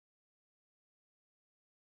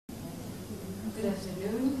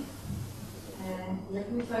afternoon.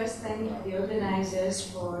 Let me first thank the organizers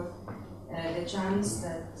for the chance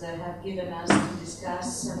that have given us to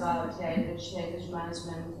discuss about heritage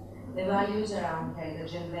management, the values around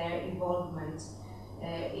heritage and their involvement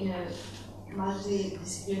in a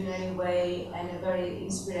multidisciplinary way and a very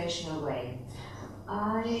inspirational way.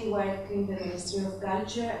 I work in the Ministry of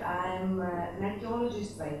Culture. I'm an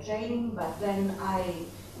archaeologist by training, but then I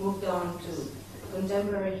moved on to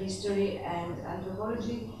contemporary history and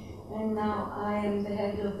anthropology, and now I am the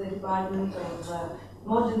head of the Department of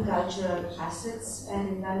Modern Cultural Assets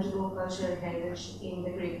and Intangible Cultural Heritage in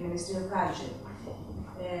the Greek Ministry of Culture.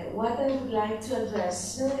 What I would like to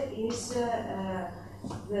address is the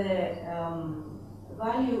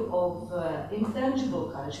value of intangible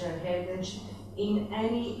cultural heritage in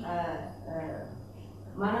any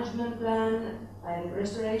management plan and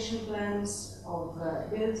restoration plans of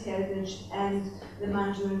built heritage and the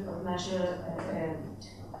management of natural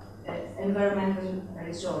environmental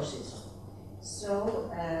resources. So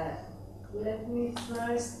let me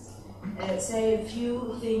first say a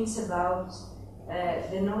few things about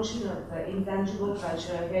the notion of intangible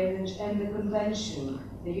cultural heritage and the convention,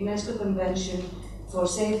 the UNESCO Convention for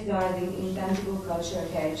Safeguarding Intangible Cultural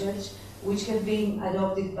Heritage, which had been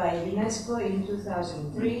adopted by UNESCO in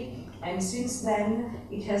 2003, and since then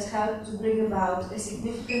it has helped to bring about a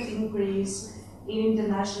significant increase in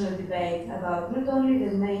international debate about not only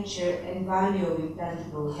the nature and value of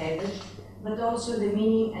intangible heritage, but also the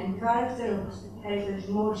meaning and character of heritage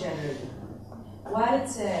more generally. While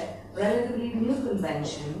it's a relatively new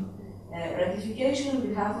convention, ratification on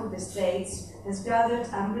behalf of the states has gathered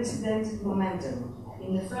unprecedented momentum.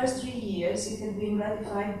 In the first 3 years, it had been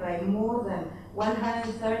ratified by more than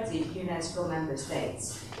 130 UNESCO member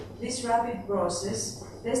states. This rapid process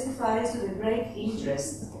testifies to the great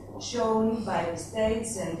interest shown by the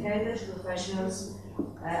states and heritage professionals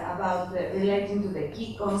about relating to the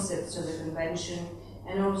key concepts of the convention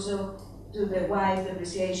and also to the wide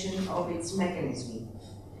appreciation of its mechanism.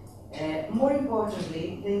 More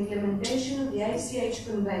importantly, the implementation of the ICH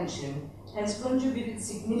Convention has contributed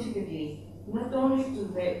significantly not only to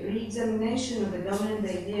the re-examination of the dominant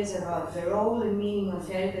ideas about the role and meaning of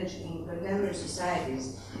heritage in contemporary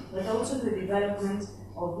societies, but also the development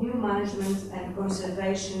of new management and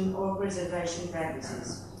conservation or preservation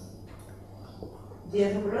practices. The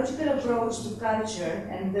anthropological approach to culture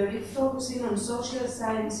and the refocusing on social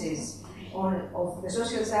sciences, of the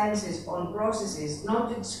social sciences on processes,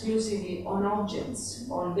 not exclusively on objects,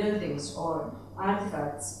 on buildings or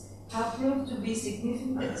artifacts, have proved to be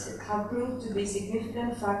significant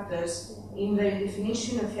factors in the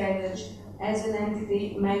definition of heritage as an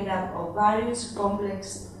entity made up of various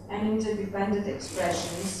complex and interdependent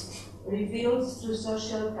expressions revealed through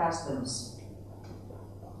social customs.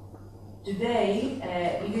 Today,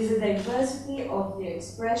 it is the diversity of the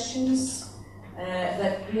expressions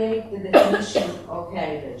that create the definition of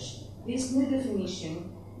heritage. This new definition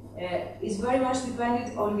is very much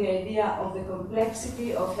dependent on the idea of the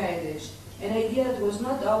complexity of heritage, an idea that was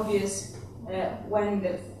not obvious when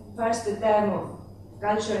the first term of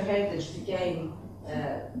cultural heritage became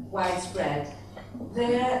widespread.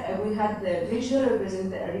 There we had the visual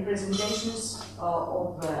representations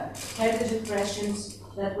of heritage expressions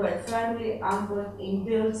that were firmly anchored in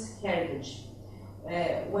built heritage.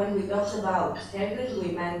 When we talked about heritage,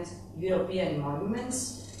 we meant European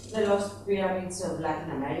monuments, the lost pyramids of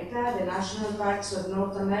Latin America, the national parks of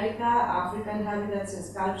North America, African habitats and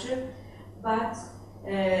sculpture, but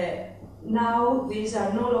now these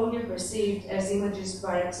are no longer perceived as images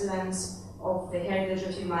par excellence of the heritage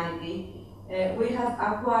of humanity. We have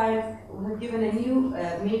given a new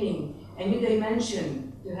meaning, a new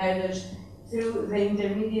dimension to heritage through the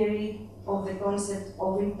intermediary of the concept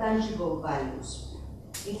of intangible values.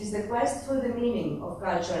 It is the quest for the meaning of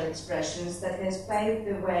cultural expressions that has paved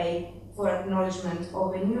the way for acknowledgement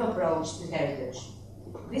of a new approach to heritage.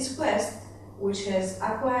 This quest, which has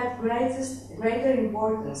acquired greater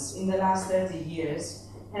importance in the last 30 years,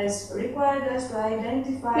 has required us to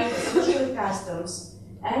identify the social customs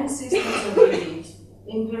and systems of belief,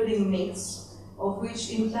 including myths, of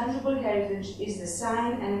which intangible heritage is the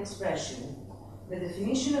sign and expression. The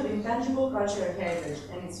definition of intangible cultural heritage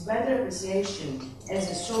and its better appreciation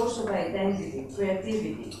as a source of identity,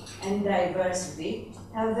 creativity, and diversity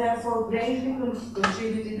have therefore greatly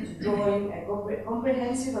contributed to drawing a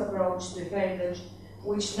comprehensive approach to heritage,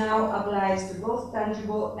 which now applies to both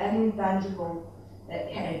tangible and intangible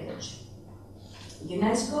heritage.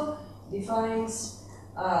 UNESCO defines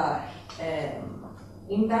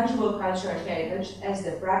intangible cultural heritage as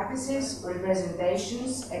the practices,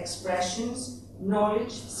 representations, expressions,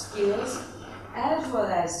 knowledge, skills, as well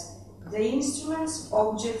as the instruments,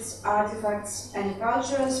 objects, artifacts, and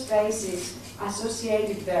cultural spaces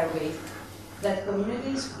associated therewith that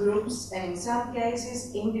communities, groups, and in some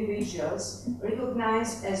cases individuals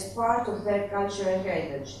recognize as part of their cultural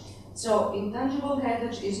heritage. So intangible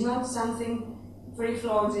heritage is not something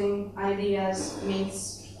free-floating, ideas,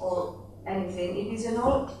 myths, or anything. It is an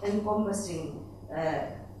all-encompassing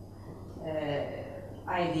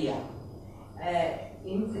idea.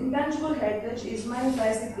 Intangible heritage is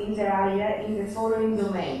manifested inter alia in the following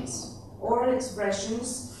domains: oral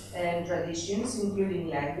expressions and traditions, including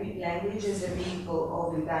language as a vehicle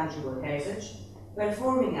of intangible heritage,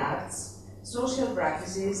 performing arts, social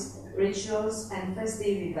practices, rituals and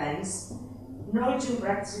festive events, knowledge and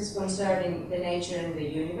practices concerning the nature and the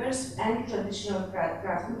universe, and traditional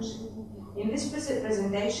craftsmanship. In this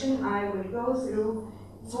presentation, I will go through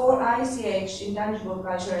 4 ICH intangible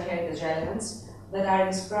cultural heritage elements that are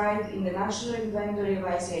described in the National Inventory of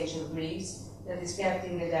ICH of Greece that is kept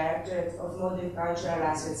in the Directorate of Modern Cultural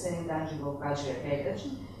Assets and Intangible Cultural Heritage,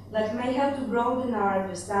 that may help to broaden our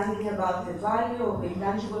understanding about the value of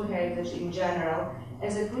intangible heritage in general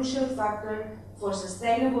as a crucial factor for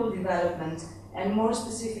sustainable development, and more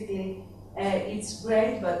specifically, its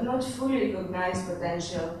great but not fully recognized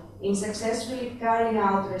potential in successfully carrying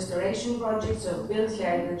out restoration projects of built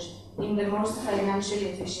heritage in the most financially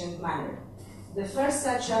efficient manner. The first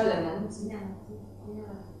such element.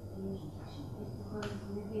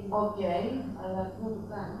 Okay,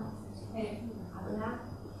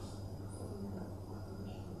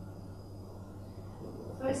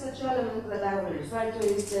 the first such element that I will refer to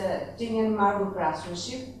is Athenian marble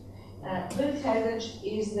craftsmanship. Built heritage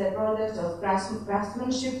is the product of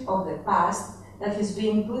craftsmanship of the past that is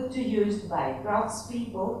being put to use by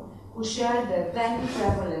craftspeople who share the then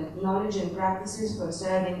prevalent knowledge and practices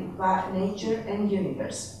concerning nature and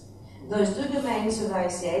universe. Those 2 domains of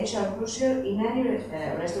ICH are crucial in any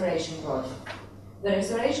restoration project. The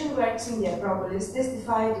restoration works in the Acropolis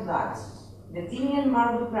testify to that. The Athenian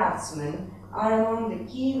marble craftsmen are among the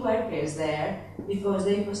key workers there because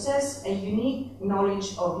they possess a unique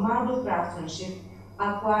knowledge of marble craftsmanship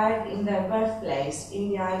acquired in their birthplace in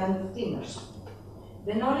the island of Tinos.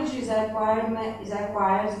 The knowledge is acquired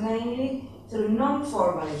mainly through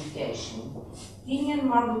non-formal education. Athenian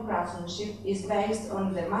marble craftsmanship is based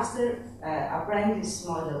on the master-apprentice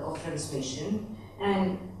model of transmission,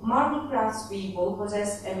 and marble craftspeople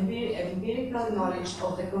possess empirical knowledge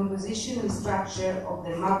of the composition and structure of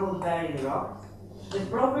the marble-bearing rock, the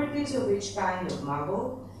properties of each kind of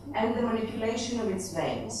marble, and the manipulation of its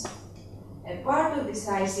veins. A part of this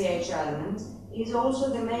ICH element is also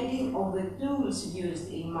the making of the tools used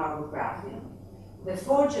in marble crafting. The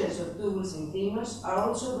forgers of tools in Tinos are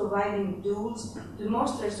also providing tools to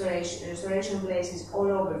most restoration places all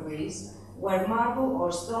over Greece, where marble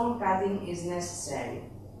or stone cutting is necessary.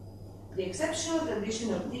 The exceptional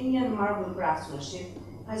tradition of Athenian marble craftsmanship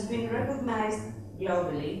has been recognized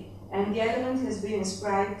globally, and the element has been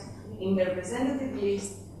inscribed in the representative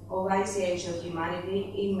list of ICH of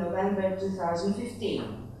Humanity in November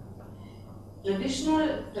 2015.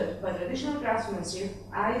 Traditional craftsmanship,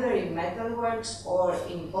 either in metalworks or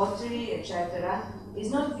in pottery, etc.,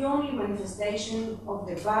 is not the only manifestation of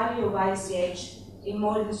the value of ICH in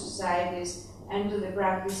modern societies and to the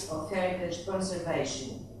practice of heritage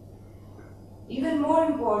conservation. Even more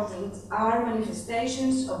important are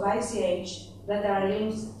manifestations of ICH that are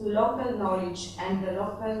linked to local knowledge and the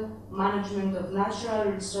local management of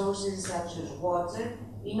natural resources such as water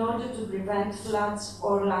in order to prevent floods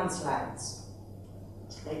or landslides.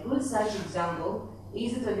 A good such example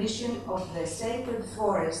is the tradition of the sacred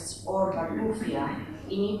forests or Bakoufia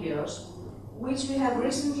in Epirus, which we have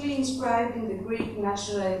recently inscribed in the Greek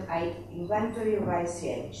National Inventory of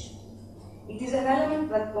ICH. It is an element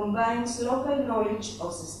that combines local knowledge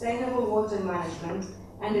of sustainable water management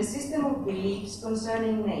and a system of beliefs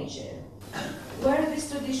concerning nature. Where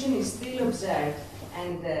this tradition is still observed,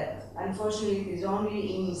 and unfortunately it is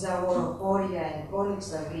only in Zavoroporia and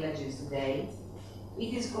Konixla villages today,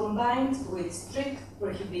 it is combined with strict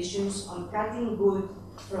prohibitions on cutting wood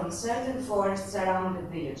from certain forests around the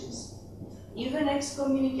villages. Even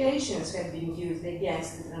excommunications have been used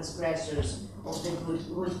against the transgressors of the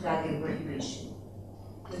wood-cutting prohibition.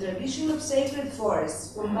 The tradition of sacred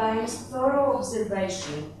forests combines thorough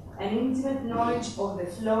observation and intimate knowledge of the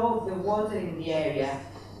flow of the water in the area,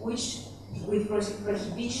 which with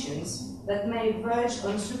prohibitions that may verge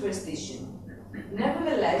on superstition.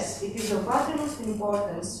 Nevertheless, it is of utmost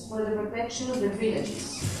importance for the protection of the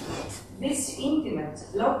villages. This intimate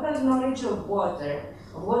local knowledge of water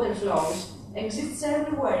flows exists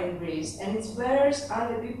everywhere in Greece, and its bearers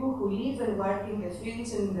are the people who live and work in the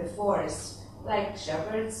fields and in the forests, like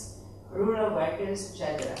shepherds, rural workers,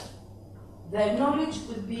 etc. Their knowledge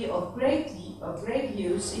could be of great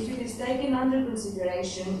use if it is taken under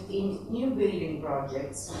consideration in new building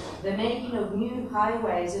projects, the making of new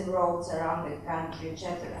highways and roads around the country,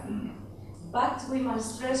 etc. But we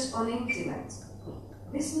must stress on intimate.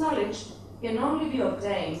 This knowledge can only be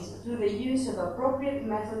obtained through the use of appropriate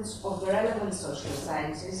methods of the relevant social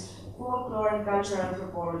sciences, folklore and cultural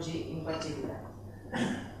anthropology in particular.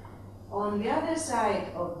 On the other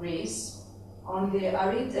side of Greece, on the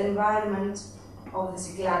arid environment of the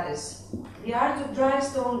Cyclades, the art of dry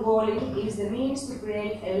stone walling is the means to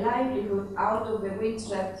create a livelihood out of the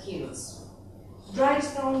windswept hills. Dry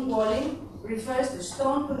stone walling refers to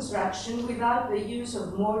stone construction without the use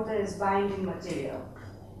of mortar as binding material.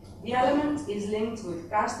 The element is linked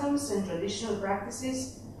with customs and traditional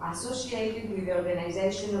practices associated with the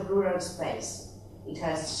organization of rural space. It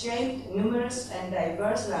has shaped numerous and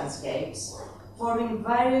diverse landscapes, forming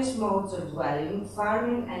various modes of dwelling,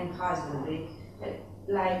 farming and husbandry,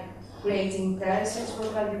 like creating terraces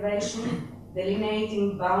for cultivation,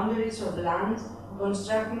 delineating boundaries of land,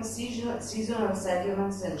 constructing seasonal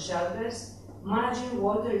settlements and shelters, managing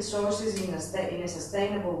water resources in a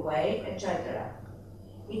sustainable way, etc.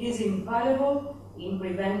 It is invaluable in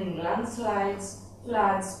preventing landslides,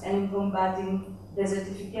 floods, and in combating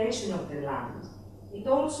desertification of the land. It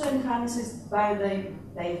also enhances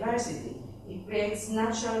biodiversity. It creates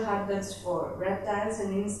natural habitats for reptiles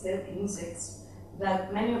and insects,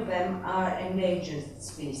 that many of them are endangered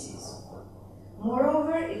species.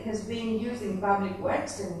 Moreover, it has been used in public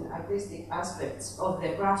works, and artistic aspects of the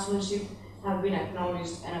craftsmanship have been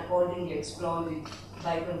acknowledged and accordingly exploited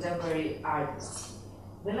by contemporary artists.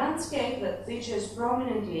 The landscape that features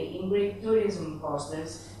prominently in Greek tourism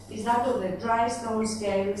posters is that of the dry stone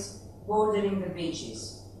scales bordering the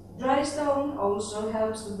beaches. Dry stone also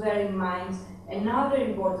helps to bear in mind another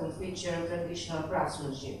important feature of traditional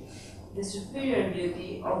craftsmanship, the superior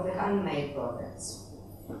beauty of the handmade products.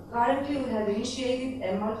 Currently, we have initiated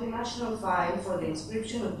a multinational file for the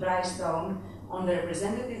inscription of dry stone on the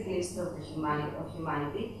representative list of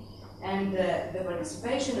humanity, and the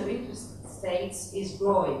participation of interested states is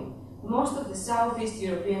growing. Most of the Southeast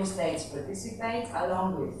European states participate,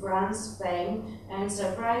 along with France, Spain, and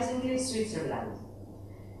surprisingly Switzerland.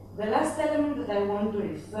 The last element that I want to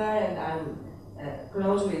refer, and I will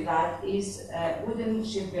close with that, is wooden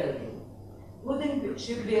shipbuilding. Wooden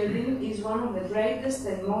shipbuilding is one of the greatest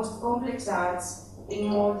and most complex arts in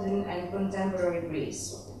modern and contemporary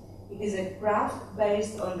Greece. It is a craft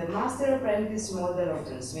based on the master-apprentice model of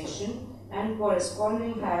transmission and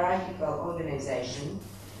corresponding hierarchical organization,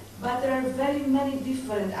 but there are very many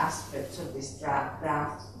different aspects of this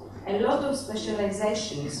craft, a lot of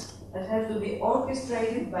specializations that have to be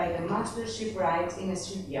orchestrated by the master shipwright in a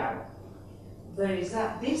shipyard.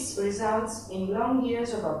 This results in long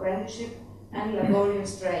years of apprenticeship and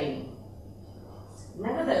laborious training.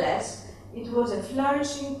 Nevertheless, it was a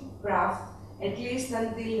flourishing craft at least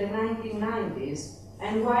until the 1990s,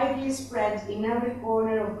 and widely spread in every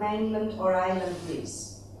corner of mainland or island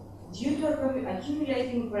Greece. Due to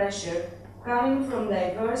accumulating pressure coming from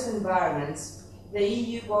diverse environments, the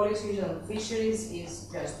EU policies on fisheries is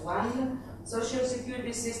just one, social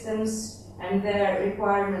security systems and their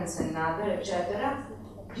requirements another, etc.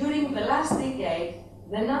 During the last decade,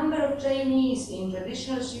 the number of trainees in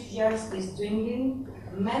traditional shipyards is dwindling,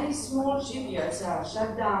 many small shipyards are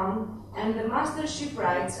shut down, and the master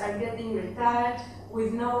shipwrights are getting retired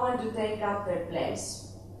with no one to take up their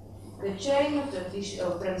place. The chain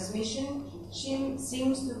of transmission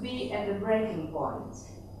seems to be at a breaking point.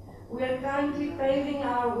 We are currently paving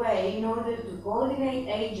our way in order to coordinate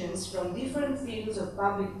agents from different fields of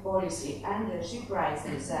public policy and the shipwrights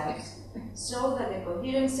themselves, so that a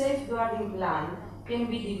coherent safeguarding plan can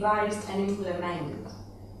be devised and implemented.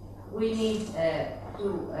 We need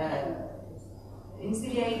to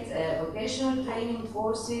instigate vocational training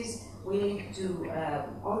courses. We need to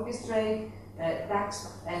orchestrate tax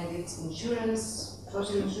and its insurance,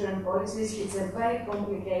 social insurance policies. It's a very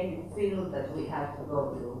complicated field that we have to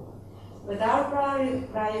go through. But our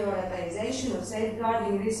prioritization of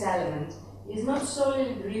safeguarding this element is not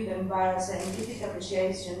solely driven by our scientific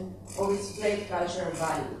appreciation of its great cultural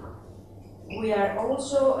value. We are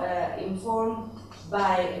also informed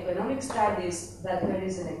by economic studies that there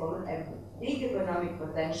is a big economic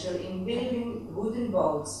potential in building wooden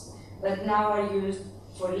boats that now are used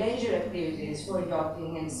for leisure activities, for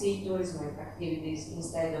yachting and sea tourism activities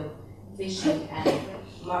instead of fishing and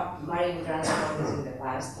marine transport as in the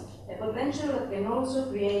past. a potential that can also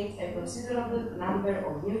create a considerable number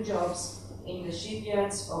of new jobs in the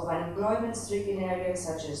shipyards of unemployment-stricken areas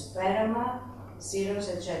such as Perama, Syros,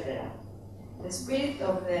 etc. The spirit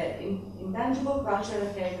of the Intangible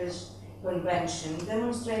Cultural Heritage Convention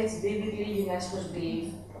demonstrates vividly UNESCO's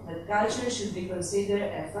belief that culture should be considered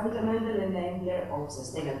a fundamental enabler of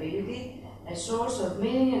sustainability, a source of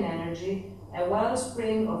meaning and energy, a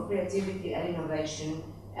wellspring of creativity and innovation,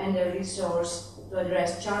 and a resource to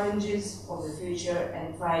address challenges of the future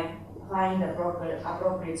and find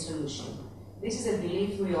appropriate solution. This is a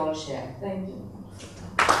belief we all share. Thank you.